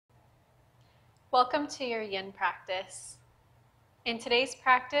Welcome to your yin practice. In today's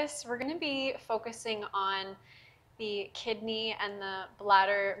practice, we're going to be focusing on the kidney and the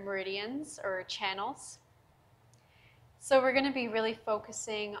bladder meridians or channels. So we're going to be really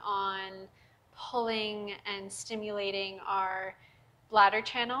focusing on pulling and stimulating our bladder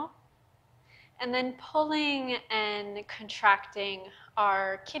channel, and then pulling and contracting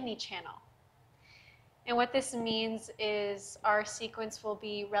our kidney channel. And what this means is our sequence will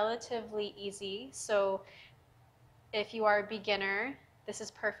be relatively easy. So if you are a beginner, this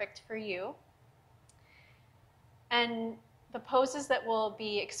is perfect for you. And the poses that we'll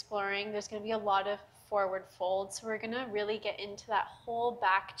be exploring, there's going to be a lot of forward folds. So we're going to really get into that whole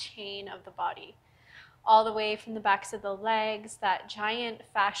back chain of the body, all the way from the backs of the legs, that giant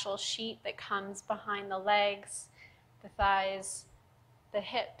fascial sheet that comes behind the legs, the thighs, the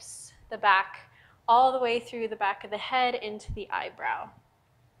hips, the back, all the way through the back of the head into the eyebrow.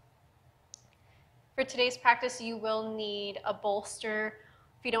 For today's practice, you will need a bolster.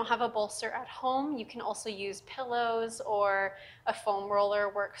 If you don't have a bolster at home, you can also use pillows, or a foam roller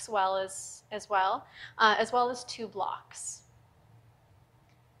works well as well as 2 blocks.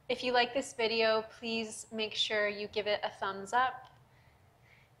 If you like this video, please make sure you give it a thumbs up.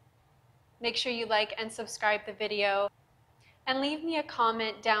 Make sure you like and subscribe the video, and leave me a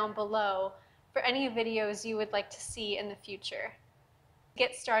comment down below for any videos you would like to see in the future. To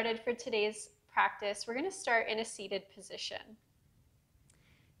get started for today's practice, we're going to start in a seated position.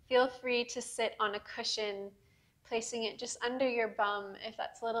 Feel free to sit on a cushion, placing it just under your bum if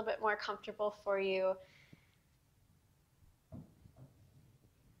that's a little bit more comfortable for you.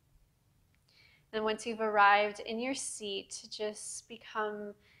 And once you've arrived in your seat, just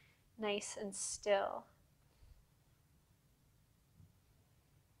become nice and still.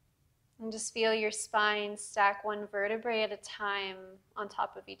 And just feel your spine stack 1 vertebrae at a time on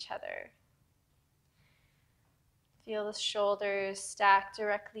top of each other. Feel the shoulders stack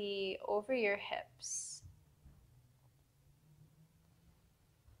directly over your hips.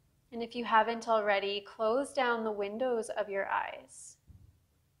 And if you haven't already, close down the windows of your eyes.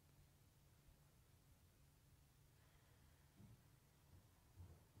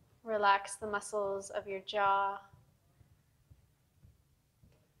 Relax the muscles of your jaw.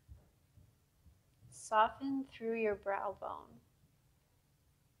 Soften through your brow bone.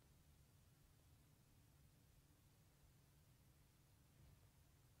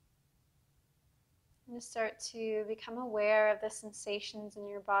 And just start to become aware of the sensations in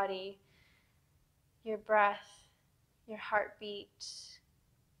your body, your breath, your heartbeat,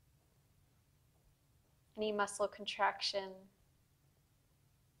 any muscle contraction,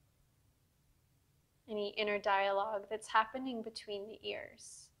 any inner dialogue that's happening between the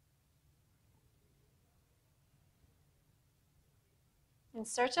ears. And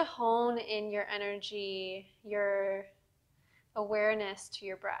start to hone in your energy, your awareness to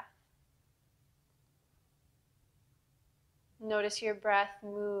your breath. Notice your breath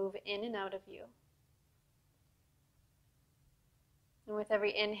move in and out of you. And with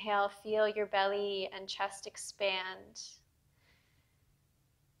every inhale, feel your belly and chest expand.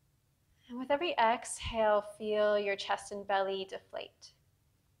 And with every exhale, feel your chest and belly deflate.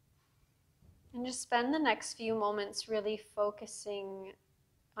 And just spend the next few moments really focusing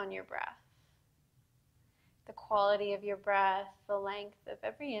on your breath. The quality of your breath, the length of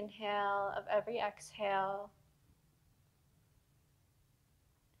every inhale, of every exhale.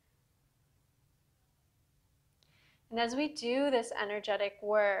 And as we do this energetic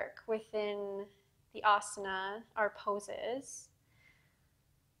work within the asana, our poses,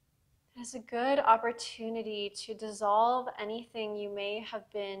 it is a good opportunity to dissolve anything you may have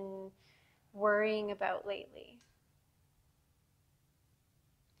been worrying about lately.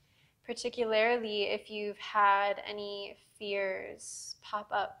 Particularly if you've had any fears pop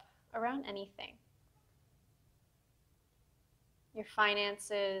up around anything. Your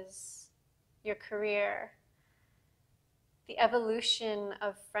finances, your career, the evolution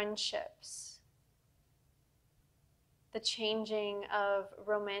of friendships, the changing of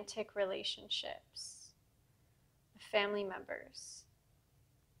romantic relationships, family members.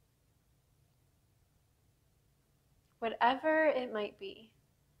 Whatever it might be.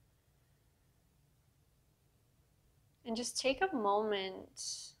 And just take a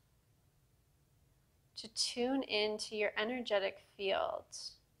moment to tune into your energetic field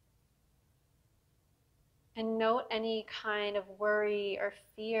and note any kind of worry or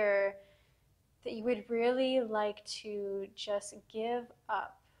fear that you would really like to just give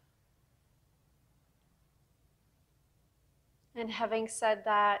up. And having said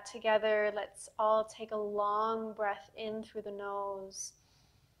that, together, let's all take a long breath in through the nose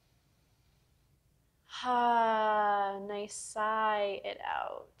Nice, sigh it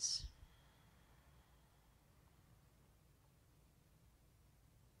out.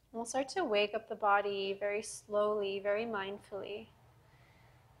 We'll start to wake up the body very slowly, very mindfully.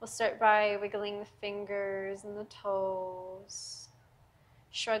 We'll start by wiggling the fingers and the toes.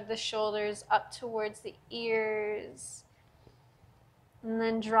 Shrug the shoulders up towards the ears. And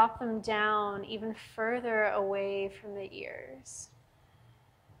then drop them down even further away from the ears.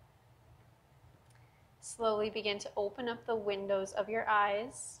 Slowly begin to open up the windows of your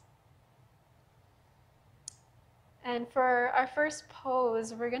eyes. And for our first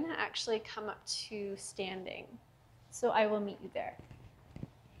pose, we're going to actually come up to standing. So I will meet you there.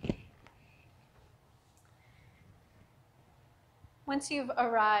 Once you've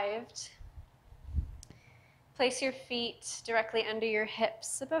arrived, place your feet directly under your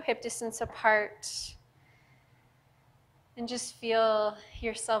hips, about hip distance apart. And just feel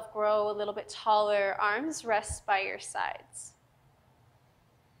yourself grow a little bit taller. Arms rest by your sides.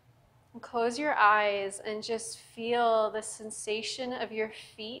 And close your eyes and just feel the sensation of your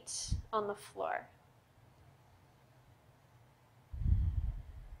feet on the floor.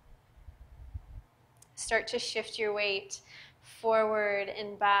 Start to shift your weight forward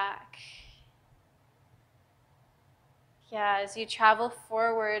and back. Yeah, as you travel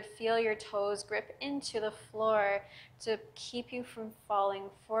forward, feel your toes grip into the floor to keep you from falling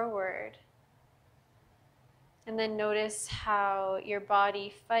forward. And then notice how your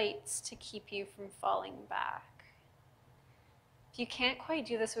body fights to keep you from falling back. If you can't quite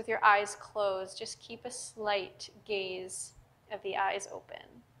do this with your eyes closed, just keep a slight gaze of the eyes open.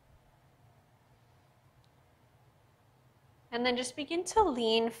 And then just begin to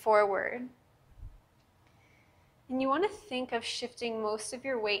lean forward. And you want to think of shifting most of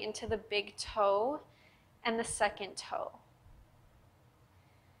your weight into the big toe and the second toe.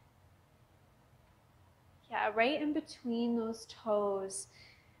 Yeah, right in between those toes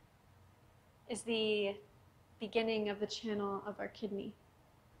is the beginning of the channel of our kidney.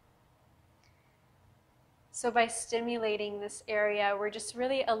 So by stimulating this area, we're just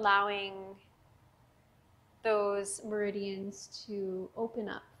really allowing those meridians to open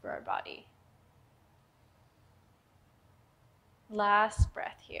up for our body. Last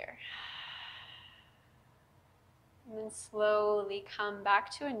breath here. And then slowly come back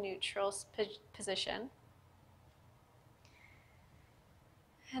to a neutral position.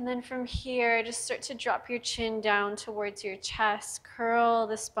 And then from here, just start to drop your chin down towards your chest. Curl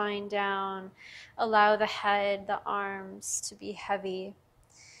the spine down. Allow the head, the arms to be heavy.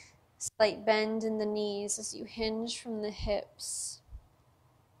 Slight bend in the knees as you hinge from the hips.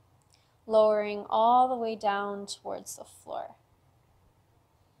 Lowering all the way down towards the floor.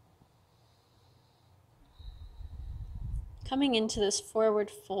 Coming into this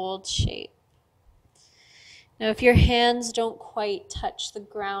forward fold shape. Now, if your hands don't quite touch the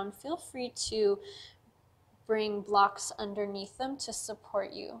ground, feel free to bring blocks underneath them to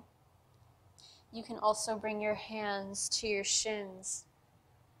support you. You can also bring your hands to your shins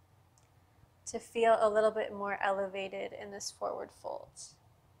to feel a little bit more elevated in this forward fold.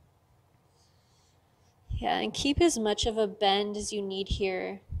 Yeah, and keep as much of a bend as you need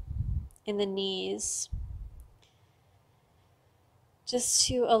here in the knees, just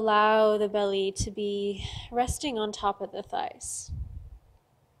to allow the belly to be resting on top of the thighs.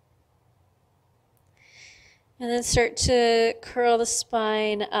 And then start to curl the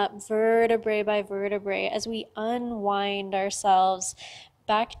spine up vertebrae by vertebrae as we unwind ourselves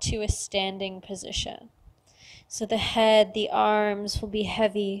back to a standing position. So the head, the arms will be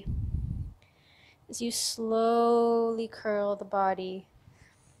heavy as you slowly curl the body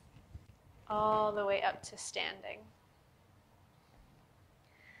all the way up to standing.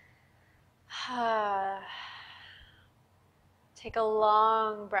 Take a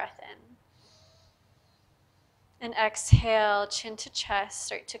long breath in. And exhale, chin to chest,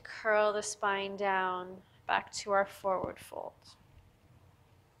 start to curl the spine down back to our forward fold.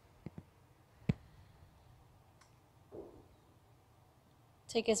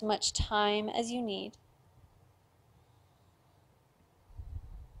 Take as much time as you need.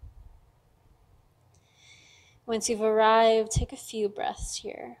 Once you've arrived, take a few breaths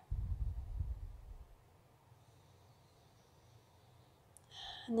here.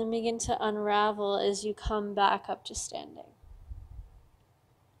 And then begin to unravel as you come back up to standing.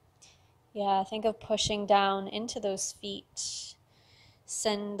 Yeah, think of pushing down into those feet.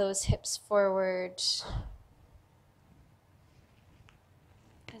 Send those hips forward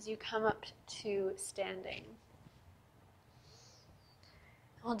as you come up to standing.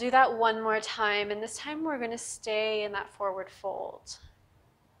 We'll do that one more time, and this time we're going to stay in that forward fold.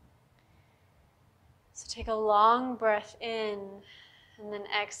 Take a long breath in and then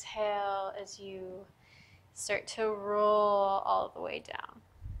exhale as you start to roll all the way down.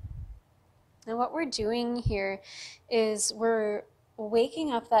 And what we're doing here is we're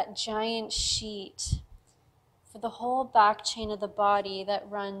waking up that giant sheet for the whole back chain of the body that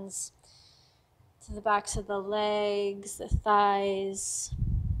runs to the backs of the legs, the thighs,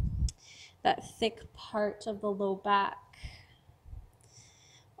 that thick part of the low back,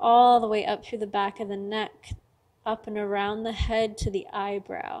 all the way up through the back of the neck, up and around the head to the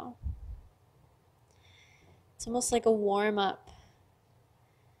eyebrow. It's almost like a warm-up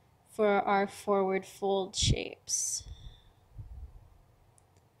for our forward fold shapes.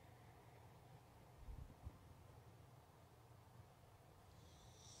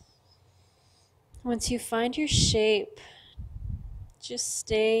 Once you find your shape, just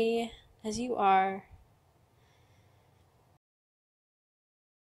stay as you are.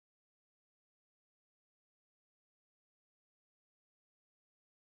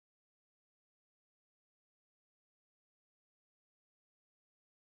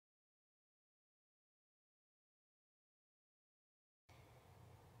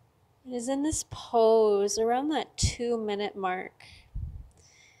 It is in this pose, around that 2-minute mark,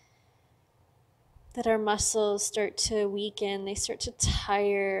 that our muscles start to weaken. They start to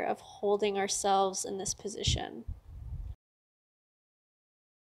tire of holding ourselves in this position.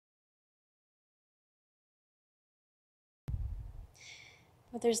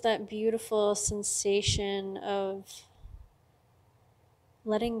 But there's that beautiful sensation of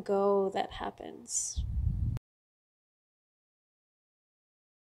letting go that happens.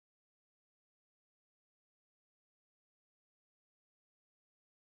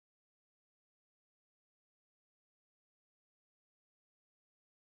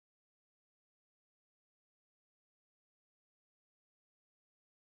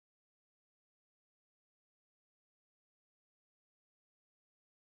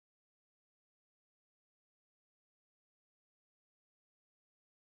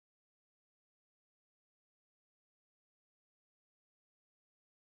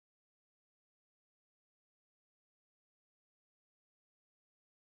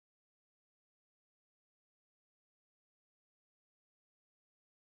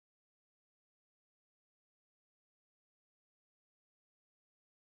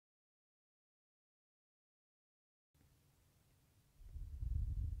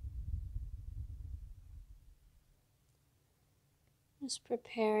 Just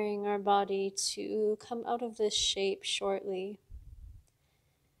preparing our body to come out of this shape shortly.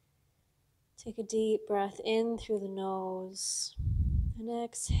 Take a deep breath in through the nose and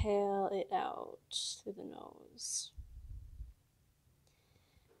exhale it out through the nose.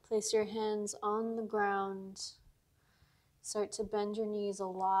 Place your hands on the ground. Start to bend your knees a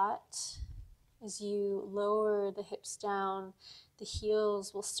lot. As you lower the hips down, the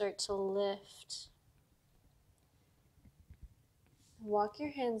heels will start to lift. Walk your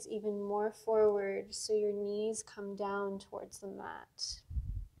hands even more forward so your knees come down towards the mat.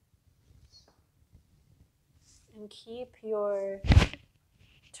 And keep your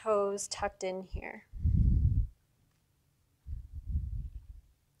toes tucked in here.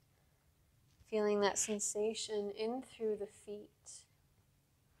 Feeling that sensation in through the feet.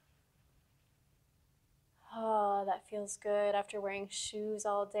 Oh, that feels good after wearing shoes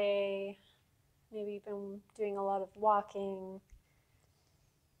all day. Maybe you've been doing a lot of walking.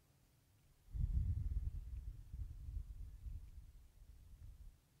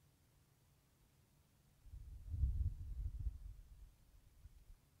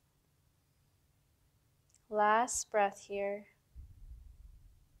 Last breath here.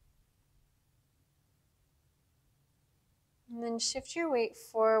 And then shift your weight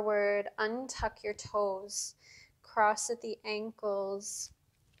forward, untuck your toes, cross at the ankles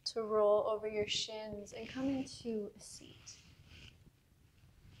to roll over your shins and come into a seat.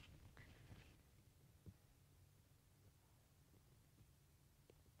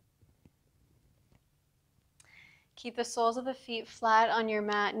 Keep the soles of the feet flat on your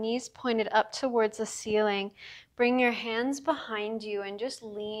mat, knees pointed up towards the ceiling. Bring your hands behind you and just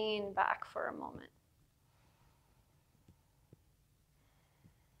lean back for a moment.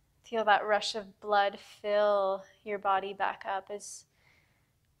 Feel that rush of blood fill your body back up as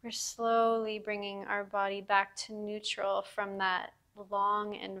we're slowly bringing our body back to neutral from that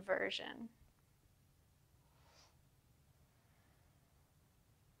long inversion.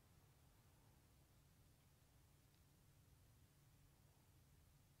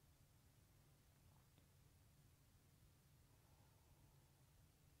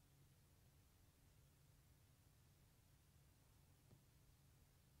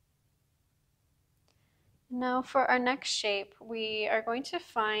 Now for our next shape, we are going to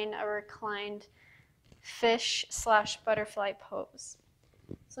find a reclined fish/butterfly pose.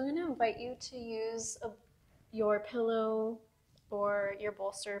 So I'm going to invite you to use your pillow or your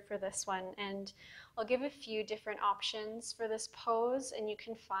bolster for this one, and I'll give a few different options for this pose and you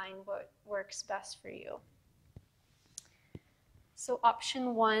can find what works best for you. So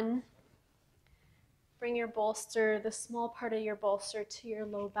option 1, bring your bolster, the small part of your bolster, to your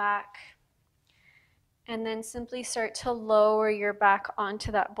low back, and then simply start to lower your back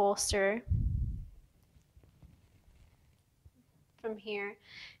onto that bolster from here.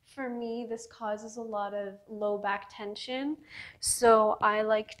 For me, this causes a lot of low back tension, so I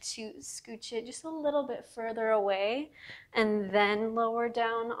like to scooch it just a little bit further away and then lower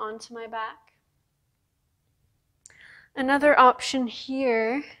down onto my back. Another option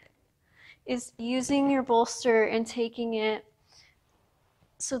here is using your bolster and taking it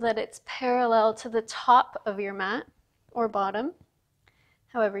so that it's parallel to the top of your mat or bottom,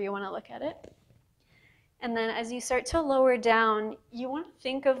 however you want to look at it. And then as you start to lower down, you want to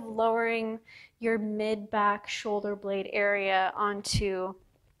think of lowering your mid-back shoulder blade area onto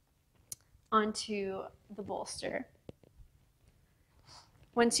the bolster.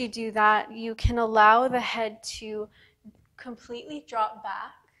 Once you do that, you can allow the head to completely drop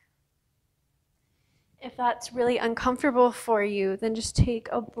back. If that's really uncomfortable for you, then just take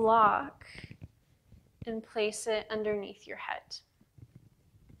a block and place it underneath your head.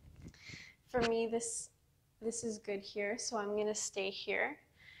 For me, this is good here, so I'm going to stay here.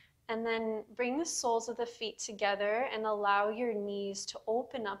 And then bring the soles of the feet together and allow your knees to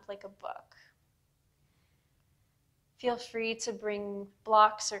open up like a book. Feel free to bring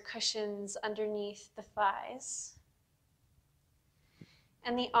blocks or cushions underneath the thighs.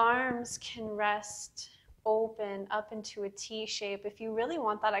 And the arms can rest open up into a T shape if you really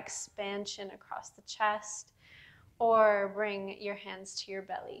want that expansion across the chest, or bring your hands to your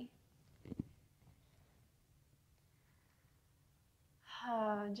belly.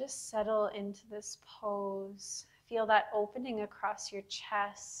 Just settle into this pose. Feel that opening across your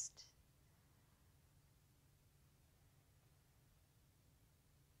chest.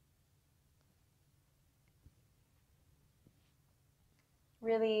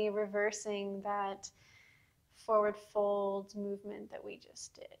 Really reversing that forward fold movement that we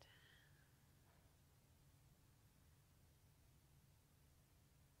just did.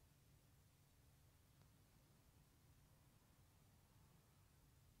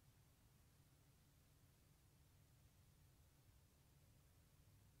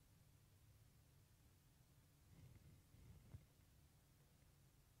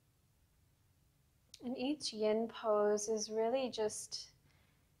 And each yin pose is really just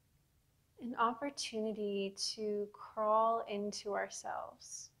an opportunity to crawl into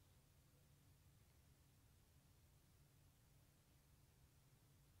ourselves.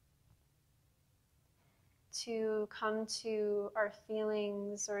 To come to our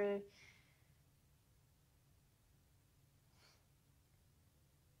feelings, or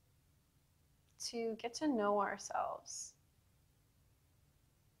to get to know ourselves.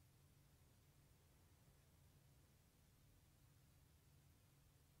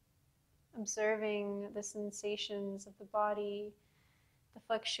 Observing the sensations of the body, the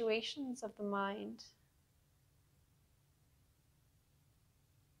fluctuations of the mind.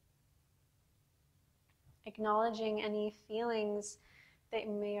 Acknowledging any feelings that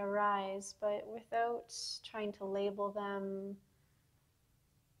may arise, but without trying to label them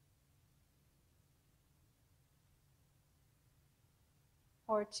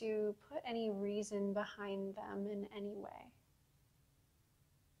or to put any reason behind them in any way.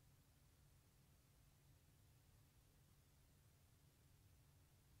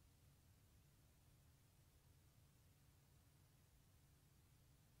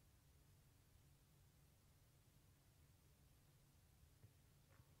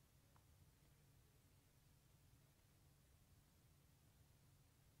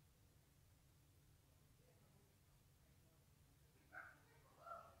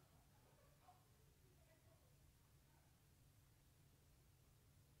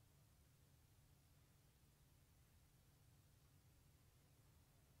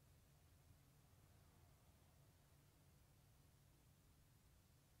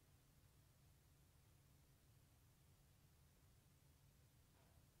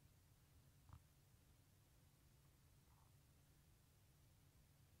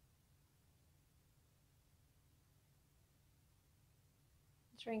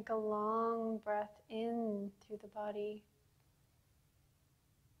 Drink a long breath in through the body.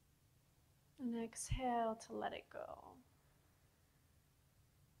 And exhale to let it go.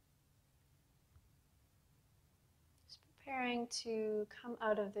 Preparing to come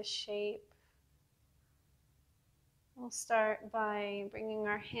out of this shape. We'll start by bringing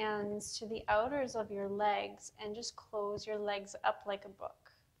our hands to the outers of your legs and just close your legs up like a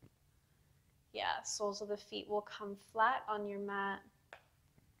book. Yeah, soles of the feet will come flat on your mat.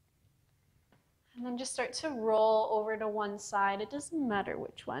 And then just start to roll over to one side. It doesn't matter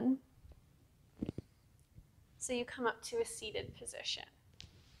which one. So you come up to a seated position.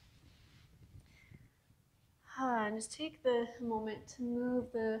 And just take the moment to move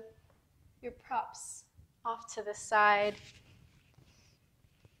your props off to the side.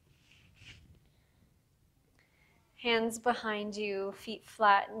 Hands behind you, feet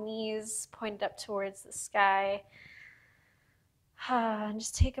flat, knees pointed up towards the sky. And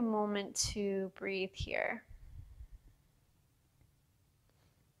just take a moment to breathe here.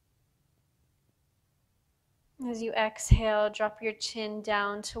 As you exhale, drop your chin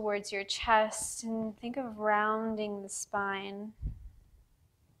down towards your chest and think of rounding the spine.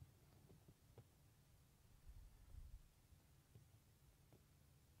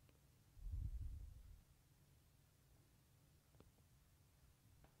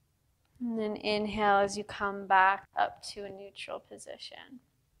 And then inhale as you come back up to a neutral position.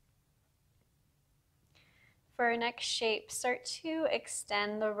 For our next shape, start to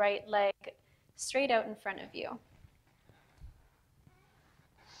extend the right leg straight out in front of you.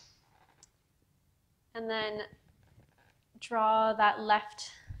 And then draw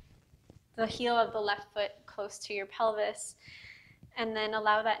the heel of the left foot close to your pelvis, and then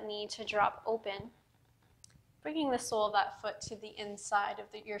allow that knee to drop open, bringing the sole of that foot to the inside of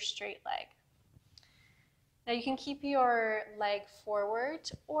your straight leg. Now you can keep your leg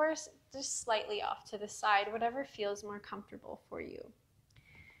forward or just slightly off to the side, whatever feels more comfortable for you.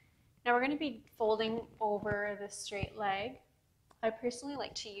 Now we're going to be folding over the straight leg. I personally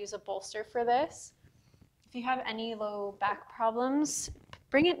like to use a bolster for this. If you have any low back problems,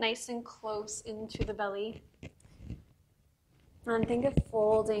 bring it nice and close into the belly. And think of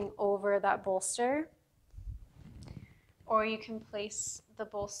folding over that bolster. Or you can place the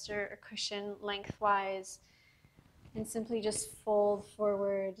bolster or cushion lengthwise and simply just fold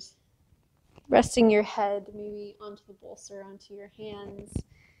forward, resting your head maybe onto the bolster, onto your hands.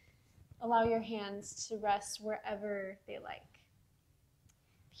 Allow your hands to rest wherever they like.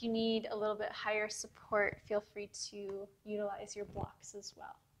 If you need a little bit higher support, feel free to utilize your blocks as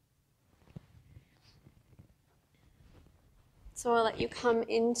well. So I'll let you come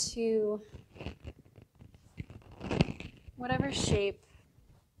into whatever shape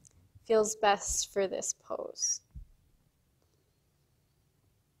feels best for this pose.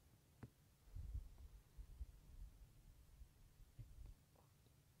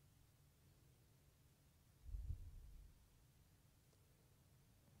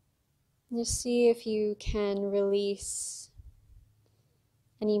 Just see if you can release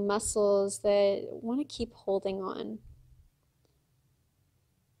any muscles that want to keep holding on.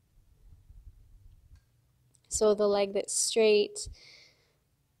 So the leg that's straight,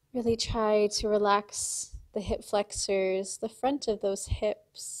 really try to relax the hip flexors, the front of those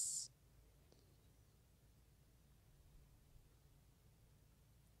hips.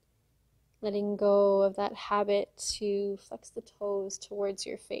 Letting go of that habit to flex the toes towards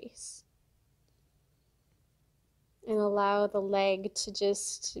your face. And allow the leg to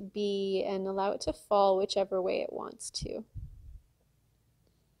just be and allow it to fall whichever way it wants to.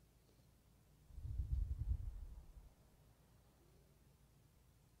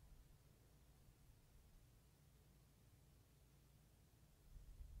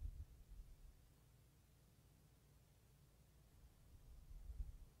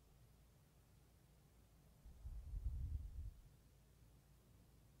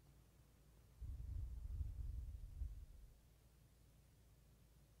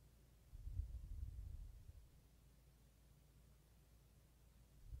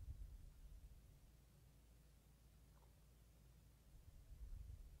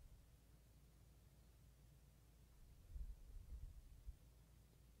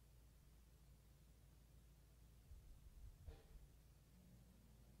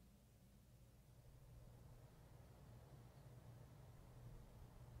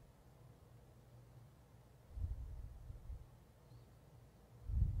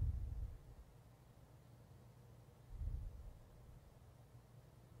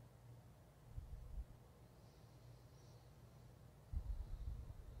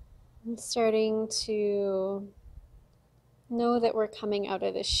 And starting to know that we're coming out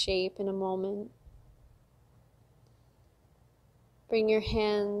of this shape in a moment. Bring your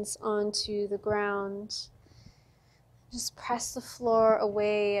hands onto the ground. Just press the floor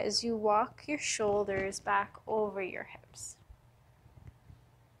away as you walk your shoulders back over your hips.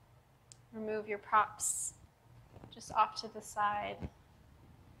 Remove your props just off to the side.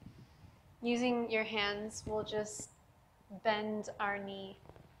 Using your hands, we'll just bend our knee.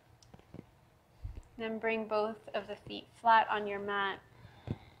 Then bring both of the feet flat on your mat.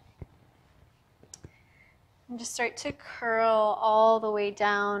 And just start to curl all the way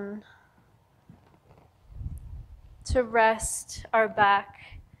down to rest our back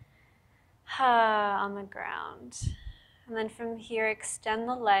on the ground. And then from here, extend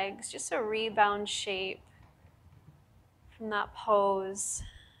the legs, just a rebound shape from that pose.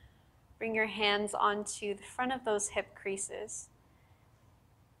 Bring your hands onto the front of those hip creases.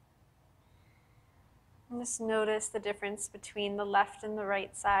 And just notice the difference between the left and the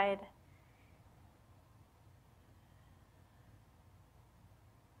right side.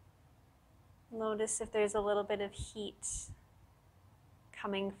 Notice if there's a little bit of heat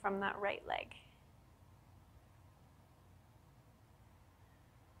coming from that right leg.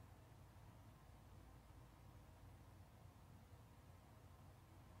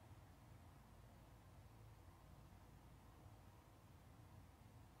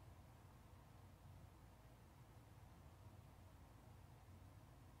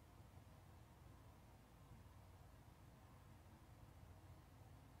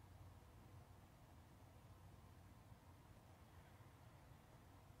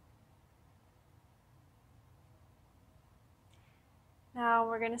 Now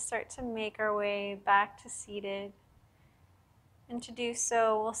we're going to start to make our way back to seated. And to do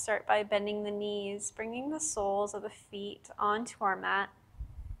so, we'll start by bending the knees, bringing the soles of the feet onto our mat.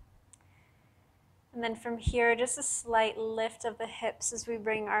 And then from here, just a slight lift of the hips as we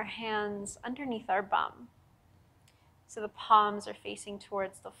bring our hands underneath our bum. So the palms are facing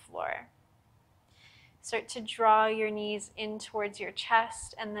towards the floor. Start to draw your knees in towards your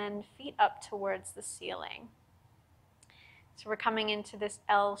chest and then feet up towards the ceiling. So we're coming into this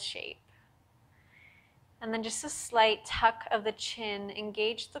L shape. And then just a slight tuck of the chin,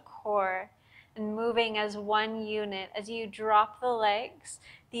 engage the core, and moving as one unit. As you drop the legs,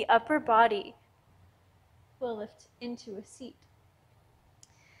 the upper body will lift into a seat.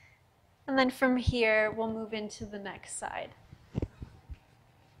 And then from here, we'll move into the next side.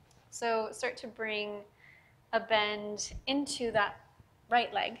 So start to bring a bend into that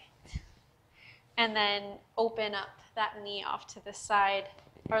right leg, and then open up that knee off to the side.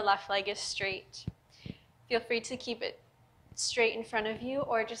 Our left leg is straight. Feel free to keep it straight in front of you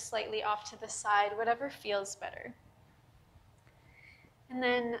or just slightly off to the side, whatever feels better. And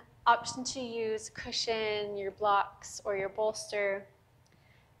then option to use cushion, your blocks, or your bolster,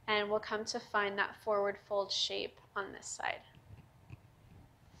 and we'll come to find that forward fold shape on this side.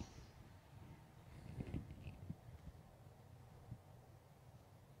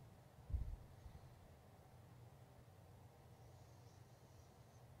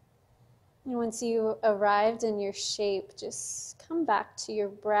 And once you arrived in your shape, just come back to your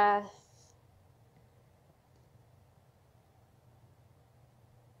breath.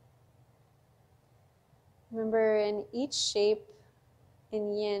 Remember, in each shape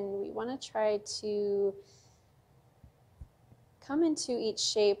in yin, we want to try to come into each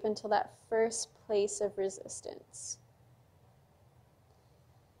shape until that first place of resistance.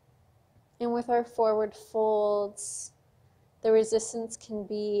 And with our forward folds, the resistance can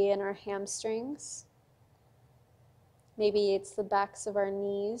be in our hamstrings. Maybe it's the backs of our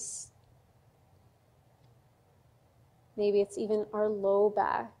knees. Maybe it's even our low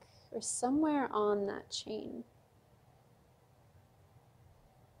back or somewhere on that chain.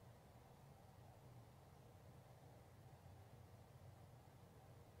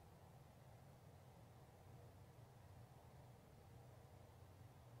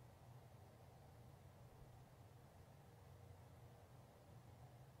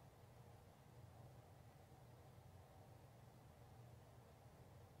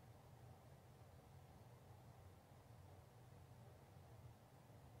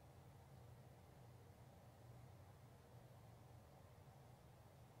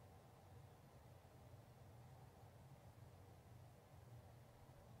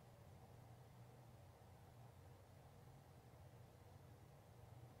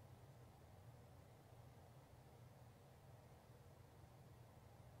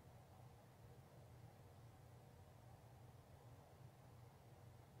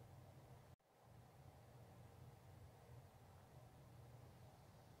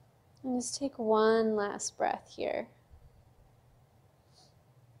 And just take one last breath here.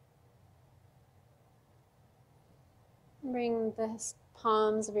 Bring the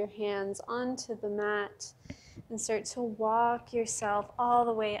palms of your hands onto the mat And start to walk yourself all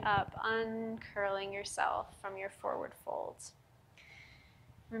the way up, uncurling yourself from your forward fold.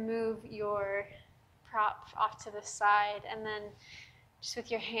 Remove your prop off to the side, and then just with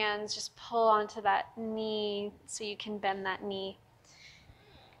your hands, just pull onto that knee so you can bend that knee.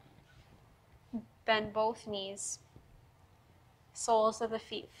 Bend both knees. Soles of the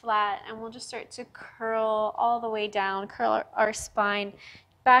feet flat, and we'll just start to curl all the way down, curl our spine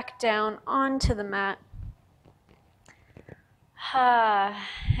back down onto the mat.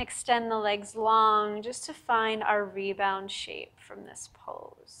 Extend the legs long just to find our rebound shape from this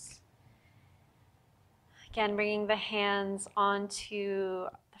pose. Again, bringing the hands onto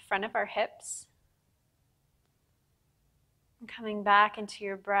the front of our hips. And coming back into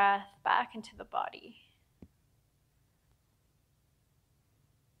your breath, back into the body.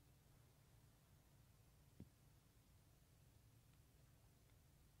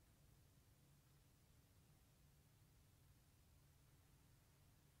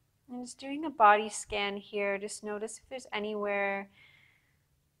 And just doing a body scan here, just notice if there's anywhere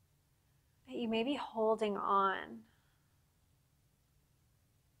that you may be holding on.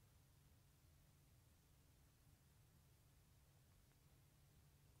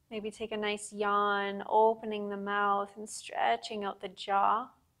 Maybe take a nice yawn, opening the mouth and stretching out the jaw.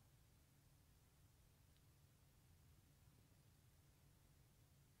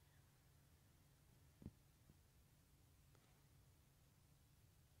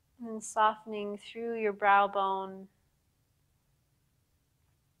 And softening through your brow bone.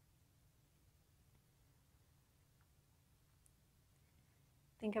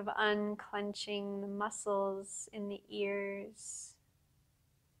 Think of unclenching the muscles in the ears.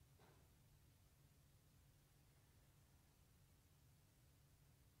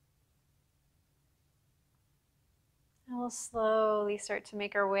 And we'll slowly start to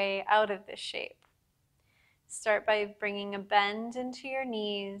make our way out of this shape. Start by bringing a bend into your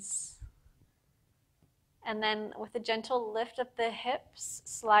knees. And then with a gentle lift of the hips,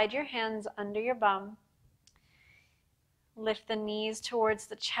 slide your hands under your bum. Lift the knees towards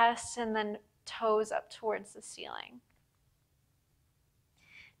the chest and then toes up towards the ceiling.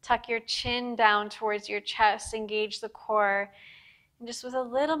 Tuck your chin down towards your chest, engage the core. And just with a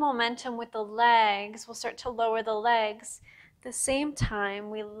little momentum with the legs, we'll start to lower the legs. At the same time,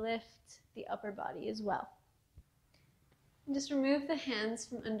 we lift the upper body as well. And just remove the hands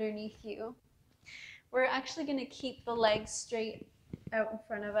from underneath you. We're actually going to keep the legs straight out in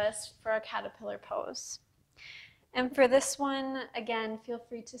front of us for our caterpillar pose. And for this one, again, feel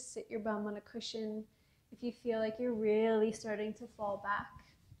free to sit your bum on a cushion if you feel like you're really starting to fall back.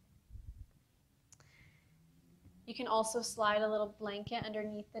 You can also slide a little blanket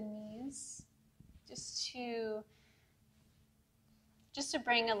underneath the knees just to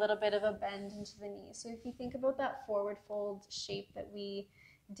bring a little bit of a bend into the knees. So if you think about that forward fold shape that we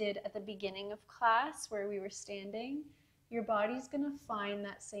did at the beginning of class where we were standing, your body's going to find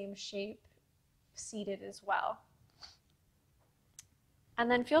that same shape seated as well. And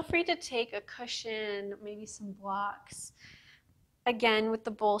then feel free to take a cushion, maybe some blocks. Again, with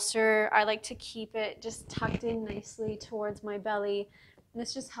the bolster, I like to keep it just tucked in nicely towards my belly. And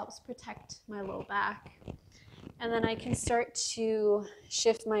this just helps protect my low back. And then I can start to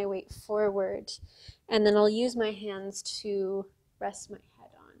shift my weight forward. And then I'll use my hands to rest my head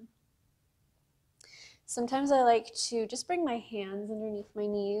on. Sometimes I like to just bring my hands underneath my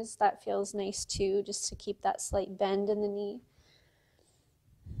knees. That feels nice too, just to keep that slight bend in the knee.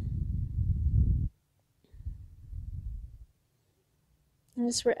 And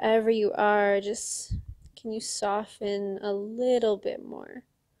just wherever you are, just can you soften a little bit more?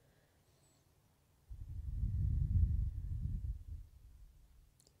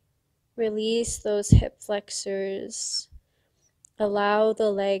 Release those hip flexors. Allow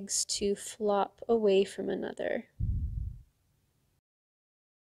the legs to flop away from another.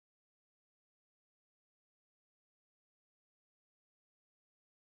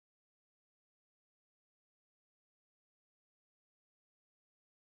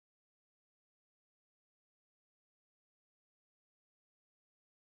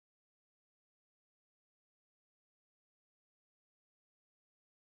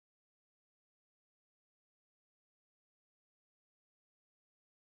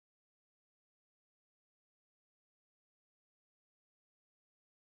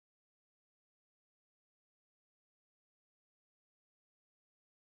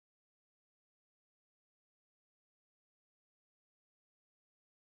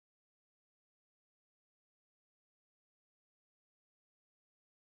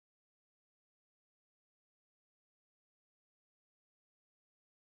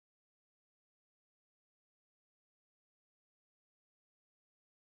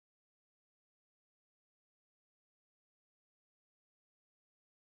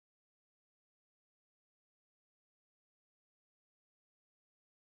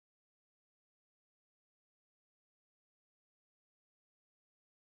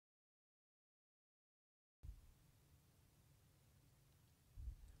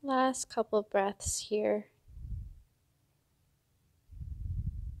 Last couple of breaths here.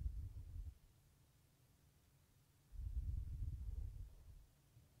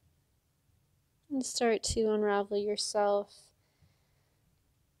 And start to unravel yourself,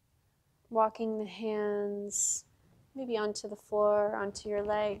 walking the hands maybe onto the floor, onto your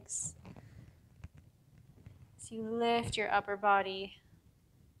legs. As you lift your upper body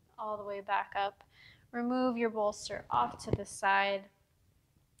all the way back up, remove your bolster off to the side,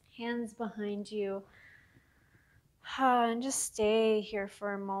 hands behind you, and just stay here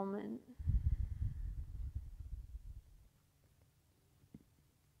for a moment.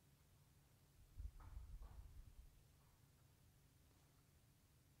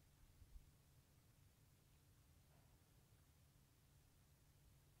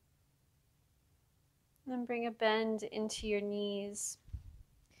 Then bring a bend into your knees.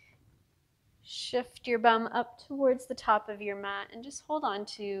 Shift your bum up towards the top of your mat and just hold on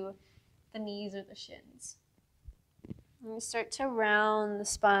to the knees or the shins. And you start to round the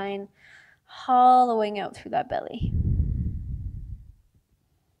spine, hollowing out through that belly.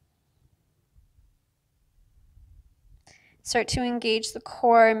 Start to engage the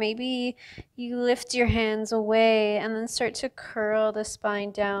core. Maybe you lift your hands away and then start to curl the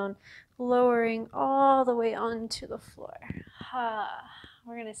spine down, lowering all the way onto the floor.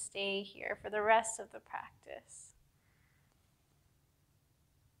 We're going to stay here for the rest of the practice.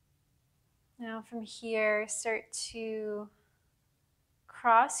 Now from here, start to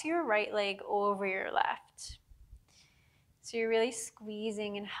cross your right leg over your left. So you're really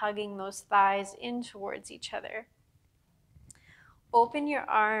squeezing and hugging those thighs in towards each other. Open your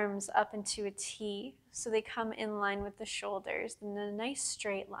arms up into a T so they come in line with the shoulders in a nice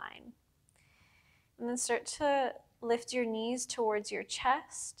straight line. And then start to lift your knees towards your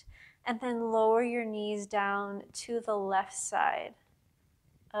chest and then lower your knees down to the left side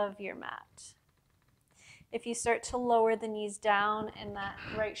of your mat. If you start to lower the knees down and that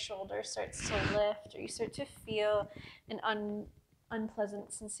right shoulder starts to lift, or you start to feel an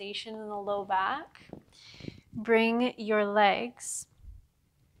unpleasant sensation in the low back, bring your legs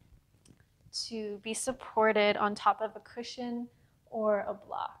to be supported on top of a cushion or a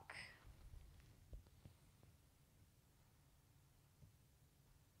block.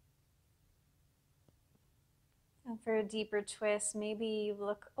 And for a deeper twist, maybe you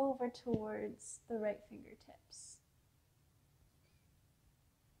look over towards the right fingertips.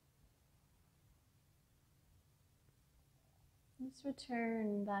 Just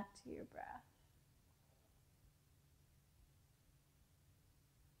return back to your breath.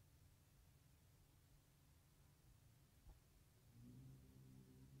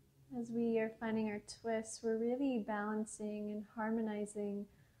 As we are finding our twists, we're really balancing and harmonizing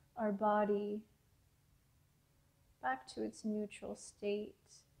our body back to its neutral state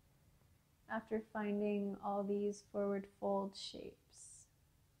after finding all these forward fold shapes.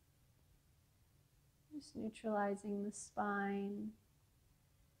 Just neutralizing the spine.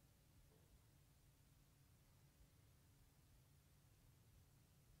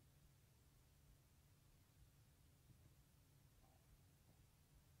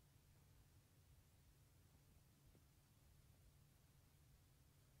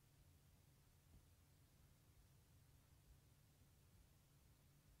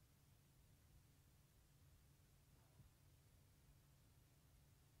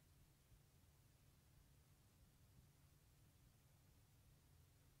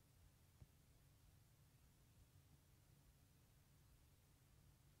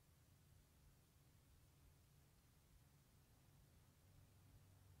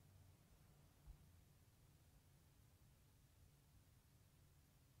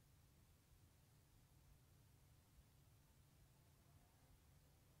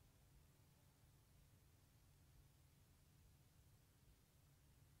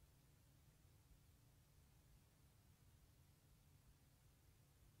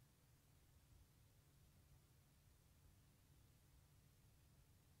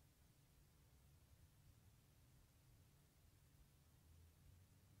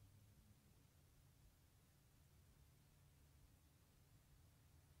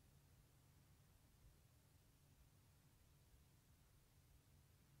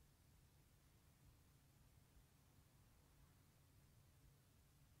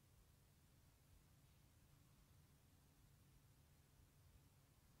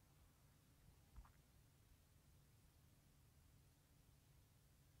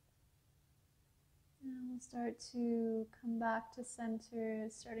 And we'll start to come back to center,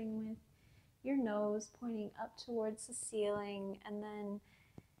 starting with your nose pointing up towards the ceiling, and then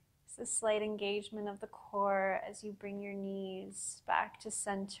It's a slight engagement of the core as you bring your knees back to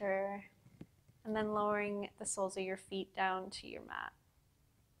center, and then lowering the soles of your feet down to your mat.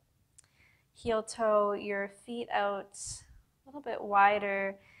 Heel toe your feet out a little bit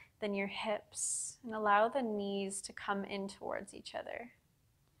wider than your hips, and allow the knees to come in towards each other.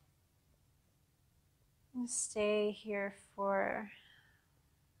 And stay here for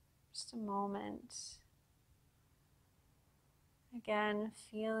just a moment. Again,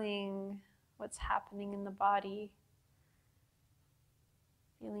 feeling what's happening in the body,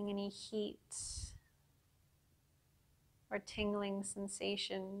 feeling any heat or tingling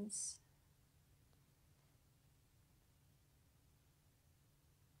sensations.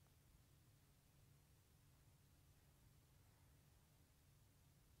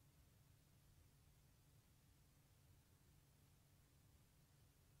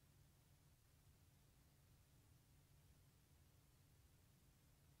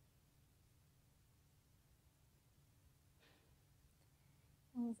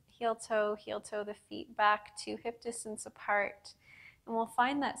 Heel toe, the feet back to hip distance apart. And we'll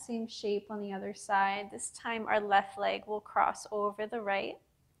find that same shape on the other side. This time our left leg will cross over the right.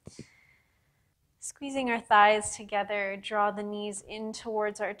 Squeezing our thighs together, draw the knees in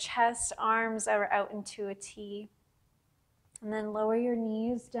towards our chest, arms are out into a T. And then lower your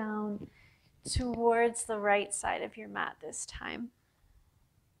knees down towards the right side of your mat this time.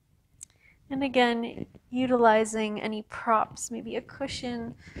 And again, utilizing any props, maybe a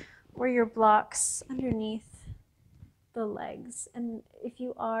cushion or your blocks underneath the legs. And if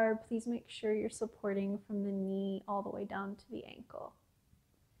you are, please make sure you're supporting from the knee all the way down to the ankle.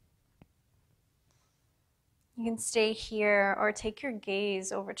 You can stay here or take your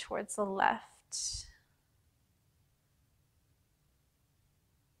gaze over towards the left.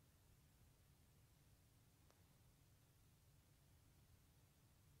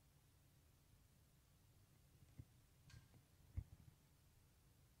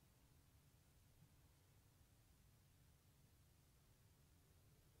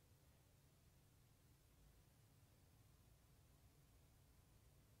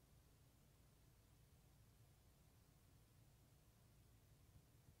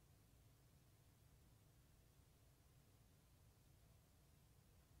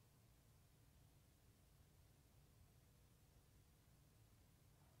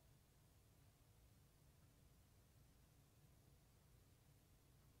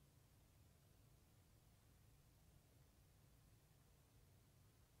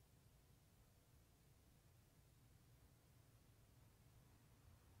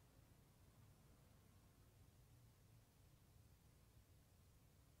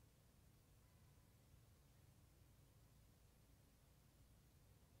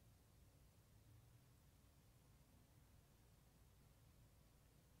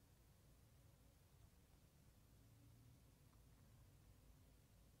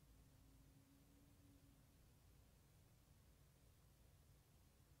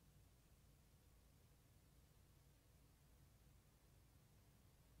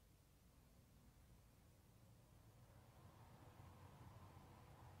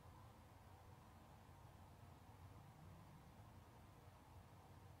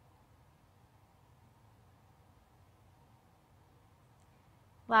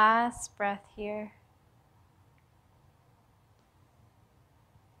 Last breath here.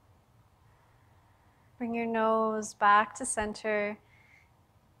 Bring your nose back to center.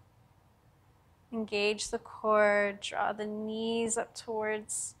 Engage the core, draw the knees up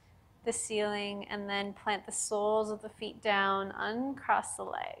towards the ceiling, and then plant the soles of the feet down, uncross the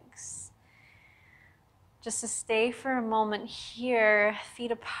legs. Just to stay for a moment here,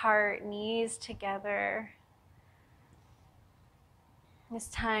 feet apart, knees together. This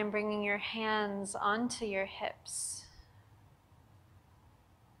time, bringing your hands onto your hips,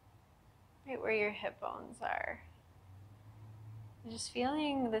 right where your hip bones are. Just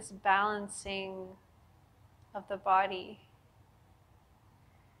feeling this balancing of the body.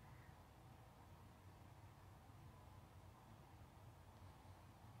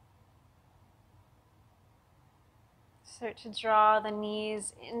 Start to draw the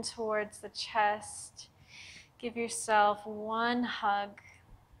knees in towards the chest. Give yourself one hug.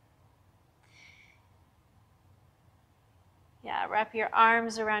 Yeah, wrap your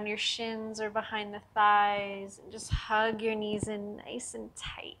arms around your shins or behind the thighs and just hug your knees in nice and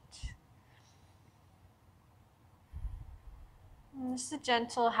tight. And just a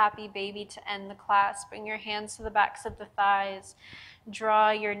gentle, happy baby to end the class. Bring your hands to the backs of the thighs.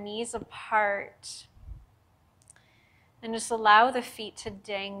 Draw your knees apart. And just allow the feet to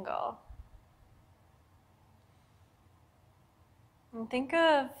dangle. And think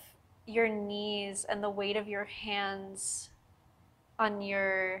of your knees and the weight of your hands on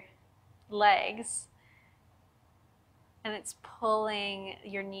your legs, and it's pulling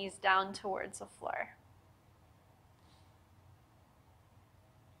your knees down towards the floor.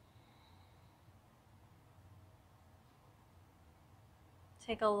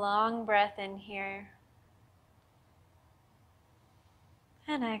 Take a long breath in here.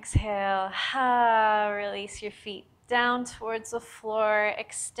 And exhale. Release your feet down towards the floor.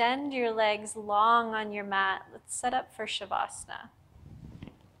 Extend your legs long on your mat. Let's set up for Shavasana.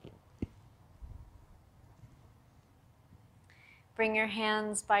 Bring your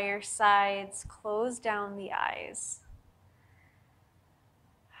hands by your sides. Close down the eyes.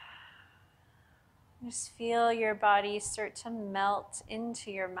 Just feel your body start to melt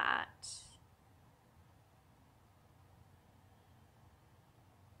into your mat.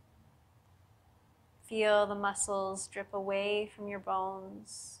 Feel the muscles drip away from your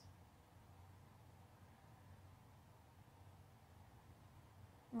bones.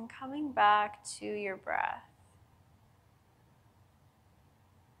 And coming back to your breath.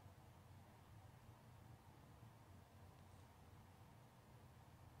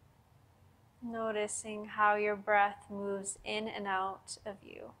 Noticing how your breath moves in and out of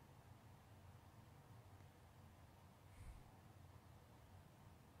you.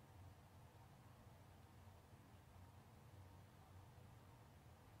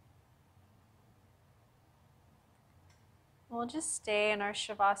 We'll just stay in our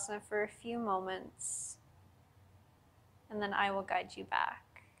Shavasana for a few moments, and then I will guide you back.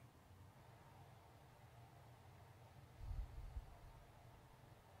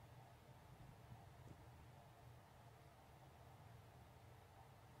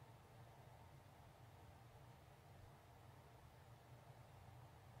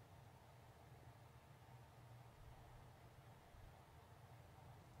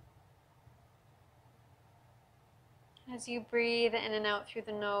 As you breathe in and out through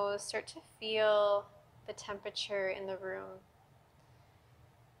the nose, start to feel the temperature in the room.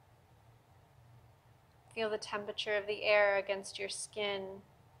 Feel the temperature of the air against your skin.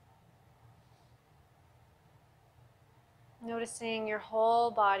 Noticing your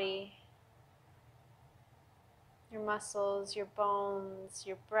whole body, your muscles, your bones,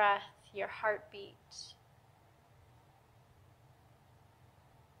 your breath, your heartbeat.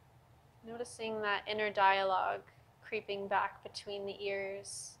 Noticing that inner dialogue creeping back between the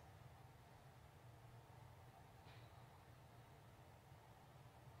ears.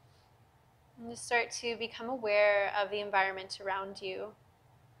 And just start to become aware of the environment around you.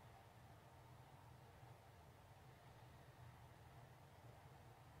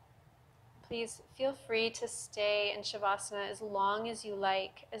 Please feel free to stay in Shavasana as long as you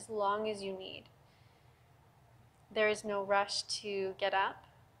like, as long as you need. There is no rush to get up.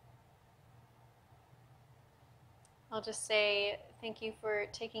 I'll just say thank you for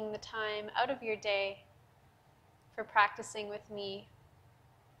taking the time out of your day, for practicing with me,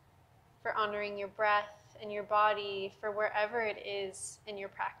 for honoring your breath and your body, for wherever it is in your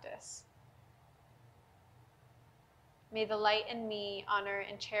practice. May the light in me honor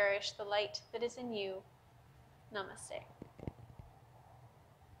and cherish the light that is in you. Namaste.